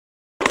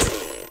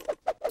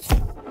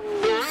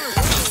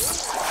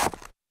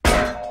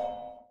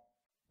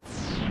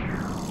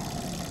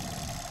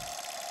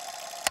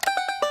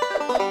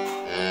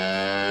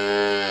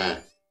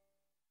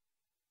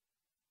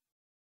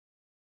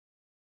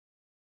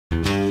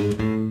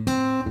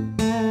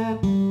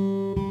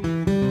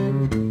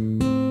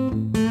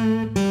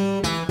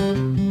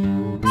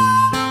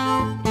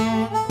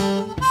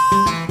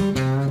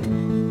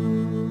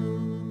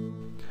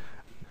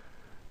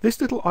This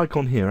little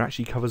icon here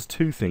actually covers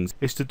two things.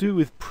 It's to do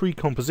with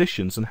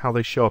pre-compositions and how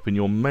they show up in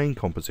your main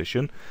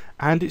composition,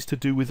 and it's to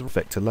do with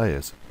vector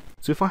layers.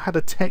 So if I had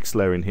a text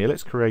layer in here,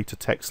 let's create a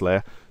text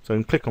layer. So I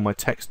can click on my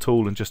text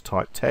tool and just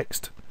type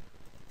text.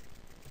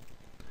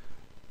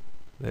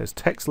 There's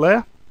text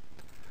layer,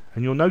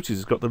 and you'll notice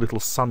it's got the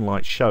little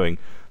sunlight showing,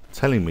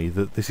 telling me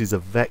that this is a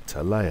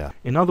vector layer.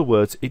 In other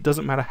words, it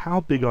doesn't matter how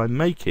big I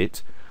make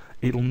it,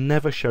 it'll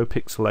never show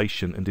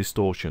pixelation and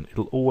distortion.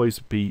 It'll always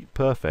be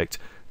perfect,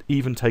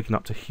 even taken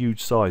up to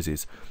huge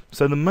sizes.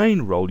 So the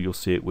main role you'll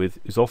see it with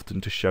is often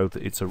to show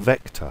that it's a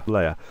vector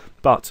layer.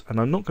 But, and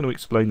I'm not going to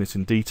explain this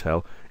in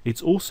detail,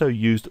 it's also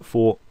used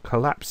for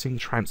collapsing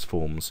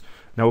transforms.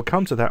 Now we'll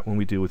come to that when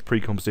we deal with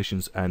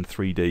pre-compositions and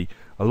 3D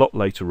a lot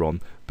later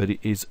on, but it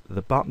is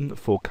the button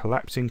for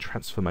collapsing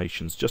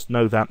transformations. Just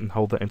know that and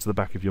hold that into the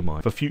back of your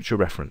mind for future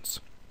reference.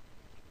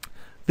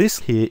 This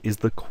here is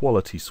the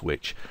quality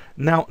switch.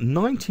 Now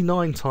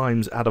 99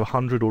 times out of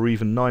 100, or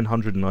even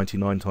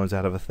 999 times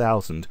out of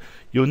 1000,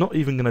 you're not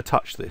even going to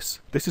touch this.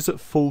 This is at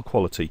full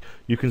quality.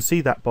 You can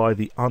see that by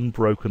the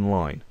unbroken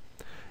line.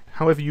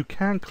 However, you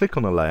can click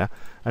on a layer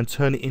and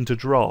turn it into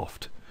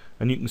draft,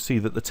 and you can see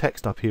that the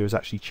text up here has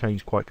actually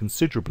changed quite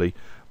considerably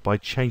by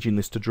changing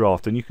this to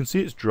draft, and you can see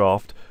it's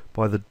draft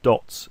by the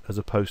dots as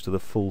opposed to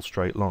the full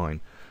straight line.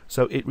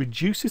 So it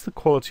reduces the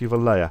quality of a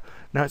layer.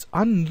 Now it's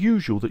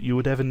unusual that you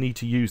would ever need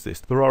to use this.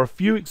 There are a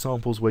few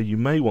examples where you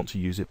may want to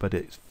use it, but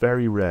it's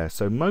very rare.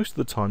 So most of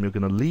the time you're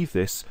going to leave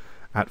this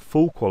at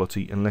full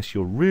quality unless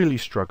you're really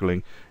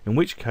struggling, in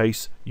which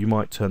case you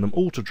might turn them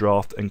all to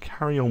draft and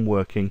carry on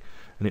working,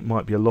 and it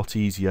might be a lot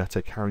easier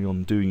to carry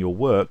on doing your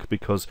work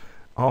because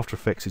After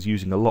Effects is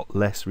using a lot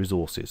less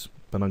resources.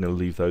 But I'm going to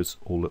leave those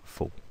all at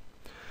full.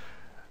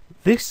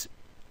 This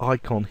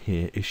icon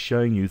here is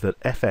showing you that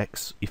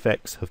FX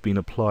effects have been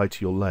applied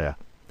to your layer.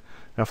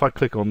 Now if I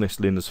click on this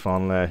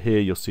Lindisfarne layer here,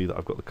 you'll see that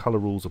I've got the colour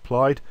rules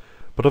applied,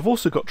 but I've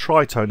also got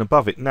tritone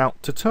above it. Now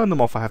to turn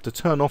them off, I have to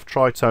turn off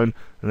tritone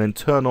and then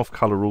turn off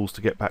colour rules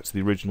to get back to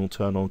the original.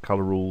 Turn on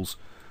colour rules,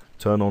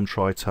 turn on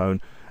tritone,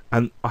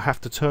 and I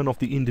have to turn off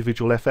the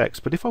individual FX.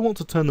 But if I want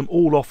to turn them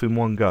all off in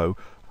one go,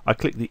 I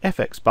click the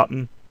FX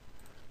button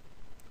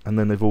and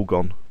then they've all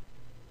gone,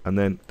 and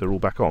then they're all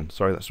back on.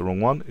 Sorry, that's the wrong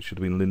one. It should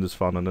have been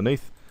Lindisfarne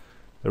underneath.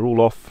 They're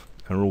all off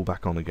and are all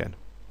back on again.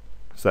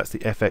 So that's the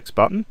FX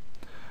button.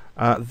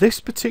 This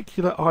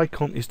particular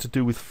icon is to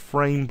do with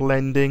frame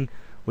blending.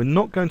 We're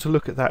not going to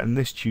look at that in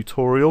this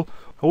tutorial.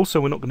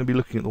 Also, we're not going to be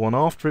looking at the one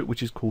after it,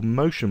 which is called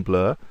motion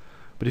blur.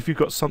 But if you've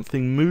got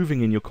something moving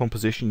in your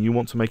composition, you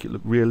want to make it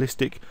look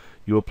realistic,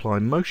 you apply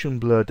motion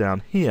blur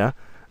down here,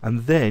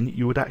 and then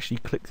you would actually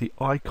click the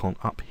icon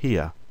up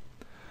here.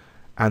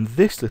 And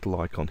this little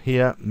icon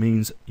here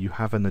means you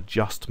have an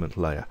adjustment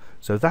layer.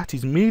 So that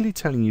is merely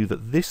telling you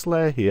that this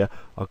layer here,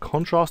 a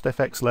contrast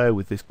FX layer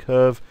with this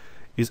curve,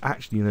 is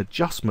actually an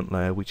adjustment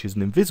layer, which is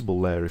an invisible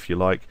layer if you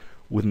like,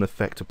 with an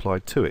effect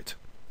applied to it.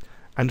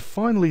 And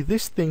finally,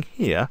 this thing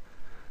here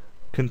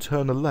can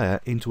turn a layer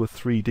into a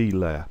 3D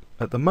layer.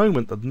 At the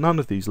moment, none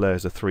of these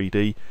layers are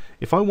 3D.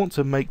 If I want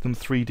to make them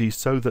 3D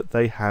so that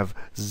they have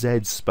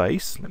Z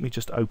space, let me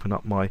just open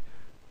up my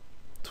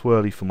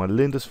twirly for my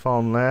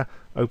Lindisfarne layer,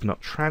 open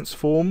up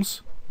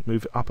transforms,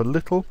 move it up a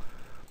little.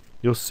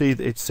 You'll see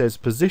that it says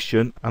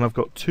position, and I've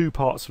got two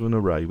parts of an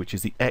array, which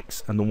is the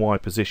X and the Y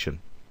position.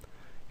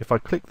 If I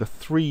click the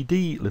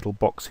 3D little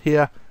box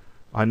here,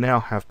 I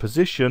now have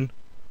position,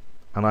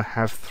 and I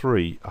have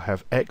three. I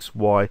have X,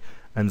 Y,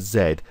 and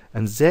Z.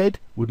 And Z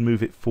would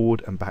move it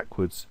forward and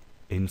backwards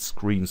in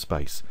screen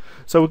space.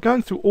 So we're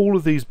going through all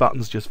of these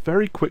buttons just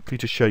very quickly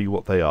to show you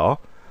what they are.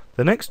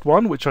 The next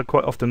one, which I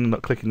quite often end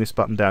up clicking this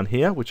button down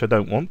here, which I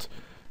don't want,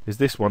 is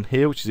this one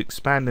here, which is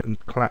expand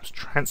and collapse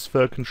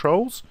transfer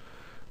controls.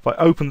 If I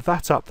open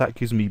that up, that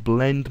gives me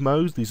blend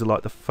modes. These are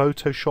like the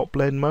Photoshop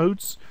blend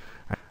modes.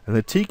 And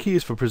the T key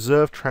is for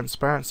preserve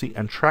transparency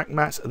and track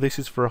mattes. This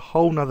is for a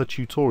whole nother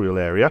tutorial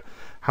area.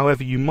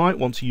 However, you might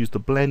want to use the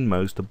blend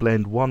modes to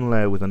blend one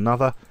layer with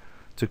another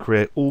to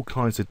create all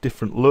kinds of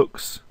different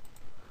looks.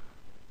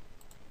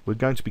 We're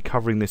going to be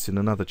covering this in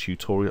another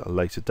tutorial at a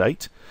later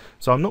date.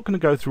 So I'm not going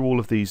to go through all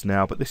of these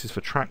now, but this is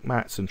for track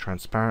mattes and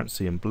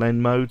transparency and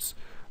blend modes.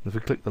 And if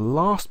we click the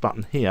last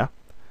button here,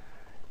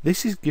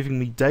 this is giving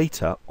me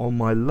data on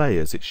my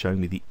layers. It's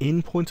showing me the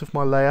in point of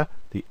my layer,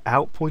 the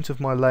out point of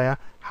my layer,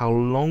 how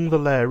long the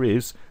layer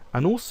is,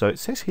 and also it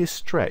says here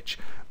stretch.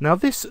 Now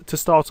this, to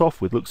start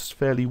off with, looks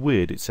fairly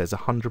weird. It says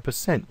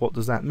 100%. What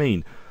does that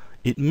mean?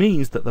 It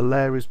means that the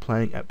layer is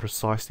playing at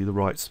precisely the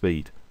right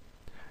speed.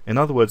 In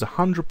other words,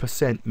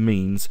 100%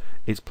 means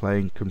it's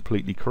playing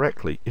completely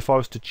correctly. If I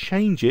was to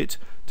change it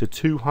to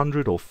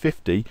 200 or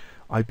 50,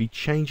 I'd be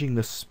changing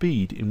the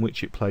speed in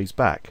which it plays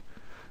back.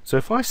 So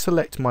if I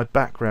select my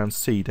background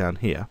C down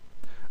here,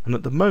 and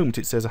at the moment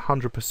it says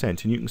 100%,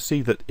 and you can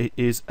see that it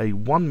is a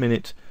 1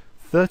 minute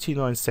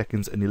 39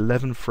 seconds and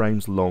 11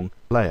 frames long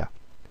layer,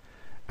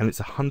 and it's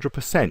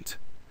 100%.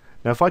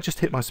 Now if I just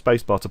hit my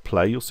spacebar to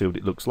play, you'll see what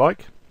it looks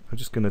like. I'm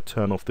just going to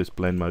turn off this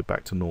blend mode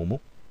back to normal,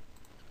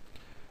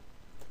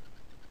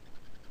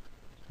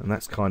 and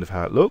that's kind of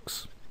how it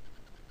looks.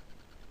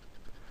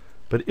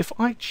 But if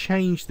I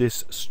change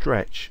this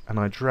stretch and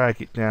I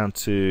drag it down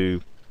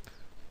to,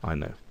 I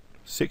know,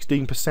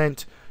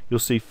 16%, you'll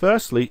see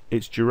firstly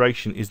its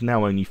duration is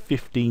now only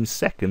 15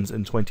 seconds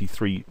and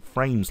 23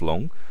 frames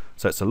long,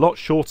 so it's a lot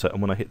shorter,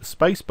 and when I hit the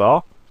space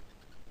bar,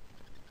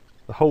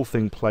 the whole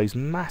thing plays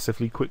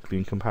massively quickly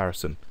in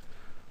comparison.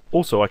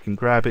 Also, I can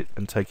grab it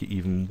and take it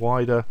even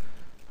wider.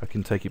 I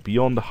can take it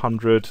beyond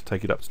 100,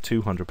 take it up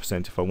to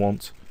 200% if I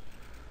want,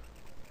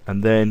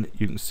 and then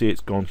you can see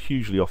it's gone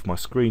hugely off my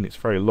screen. It's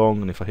very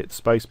long, and if I hit the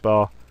space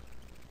bar,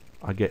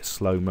 I get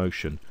slow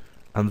motion.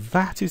 And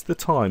that is the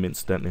time,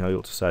 incidentally, I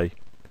ought to say,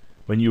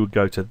 when you would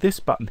go to this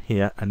button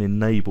here and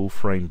enable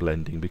frame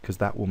blending, because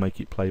that will make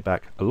it play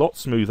back a lot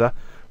smoother,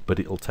 but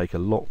it'll take a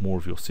lot more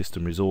of your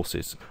system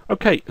resources.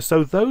 Okay,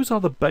 so those are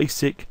the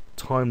basic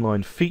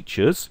timeline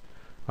features.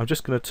 I'm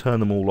just going to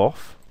turn them all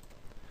off,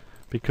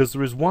 because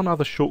there is one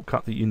other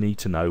shortcut that you need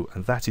to know,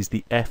 and that is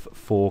the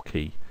F4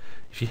 key.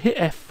 If you hit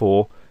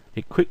F4,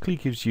 it quickly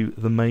gives you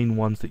the main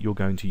ones that you're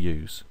going to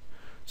use.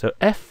 So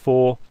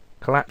F4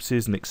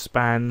 collapses and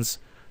expands,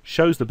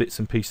 shows the bits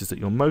and pieces that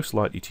you're most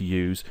likely to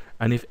use,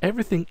 and if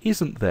everything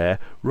isn't there,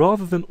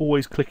 rather than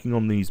always clicking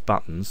on these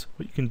buttons,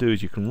 what you can do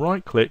is you can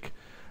right click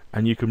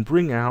and you can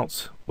bring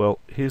out, well,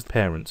 here's the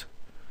parent.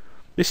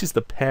 This is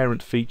the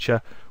parent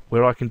feature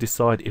where I can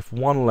decide if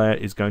one layer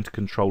is going to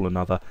control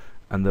another,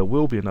 and there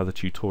will be another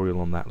tutorial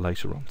on that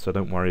later on, so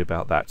don't worry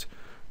about that.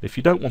 If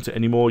you don't want it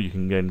anymore, you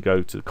can then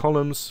go to the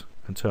columns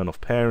and turn off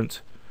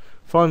parent.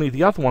 Finally,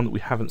 the other one that we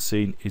haven't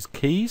seen is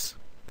keys.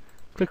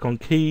 Click on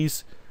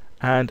keys,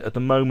 and at the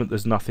moment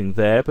there's nothing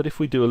there, but if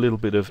we do a little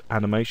bit of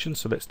animation,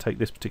 so let's take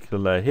this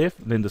particular layer here,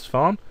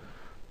 Lindisfarne,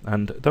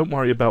 and don't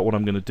worry about what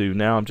I'm going to do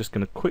now. I'm just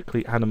going to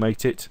quickly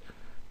animate it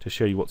to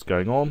show you what's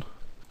going on.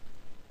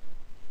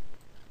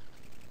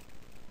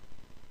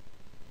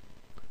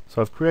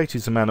 So I've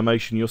created some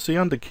animation. You'll see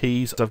under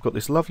keys I've got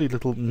this lovely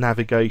little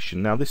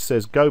navigation. Now this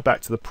says go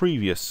back to the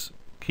previous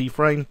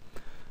keyframe,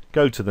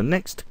 go to the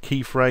next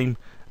keyframe,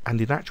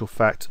 and in actual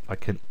fact I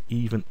can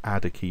even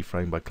add a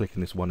keyframe by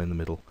clicking this one in the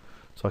middle.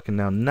 So I can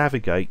now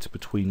navigate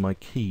between my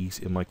keys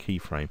in my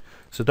keyframe.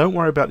 So don't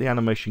worry about the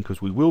animation,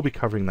 because we will be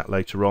covering that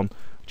later on.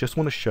 Just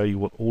want to show you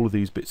what all of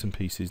these bits and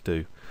pieces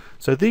do.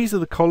 So these are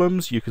the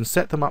columns. You can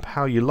set them up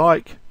how you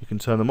like. You can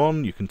turn them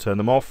on, you can turn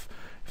them off.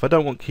 If I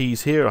don't want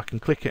keys here, I can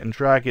click it and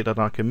drag it, and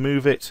I can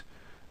move it,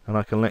 and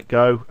I can let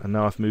go, and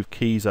now I've moved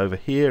keys over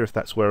here if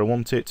that's where I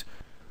want it.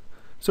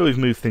 So we've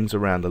moved things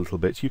around a little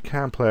bit. You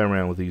can play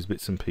around with these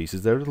bits and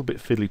pieces. They're a little bit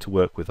fiddly to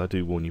work with, I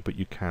do warn you, but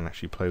you can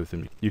actually play with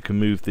them. You can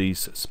move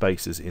these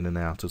spaces in and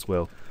out as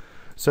well.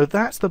 So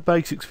that's the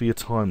basics for your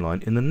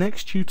timeline. In the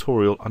next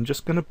tutorial, I'm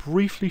just going to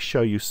briefly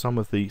show you some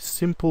of the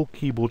simple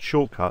keyboard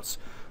shortcuts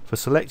for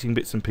selecting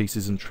bits and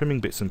pieces and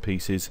trimming bits and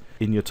pieces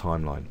in your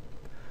timeline.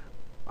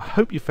 I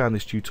hope you found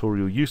this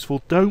tutorial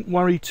useful. Don't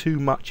worry too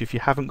much if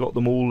you haven't got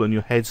them all and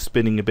your head's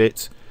spinning a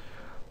bit.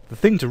 The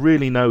thing to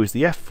really know is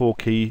the F4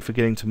 key for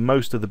getting to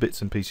most of the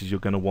bits and pieces you're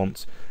going to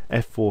want,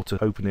 F4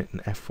 to open it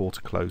and F4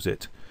 to close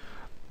it.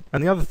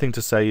 And the other thing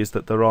to say is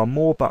that there are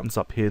more buttons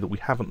up here that we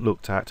haven't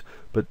looked at,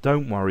 but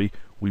don't worry,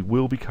 we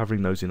will be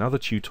covering those in other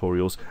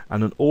tutorials,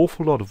 and an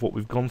awful lot of what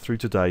we've gone through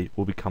today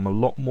will become a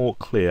lot more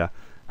clear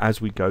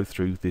as we go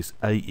through this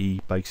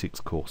AE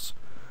Basics course.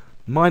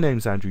 My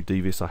name's Andrew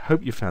Devis. I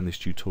hope you found this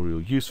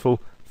tutorial useful.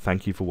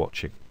 Thank you for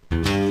watching.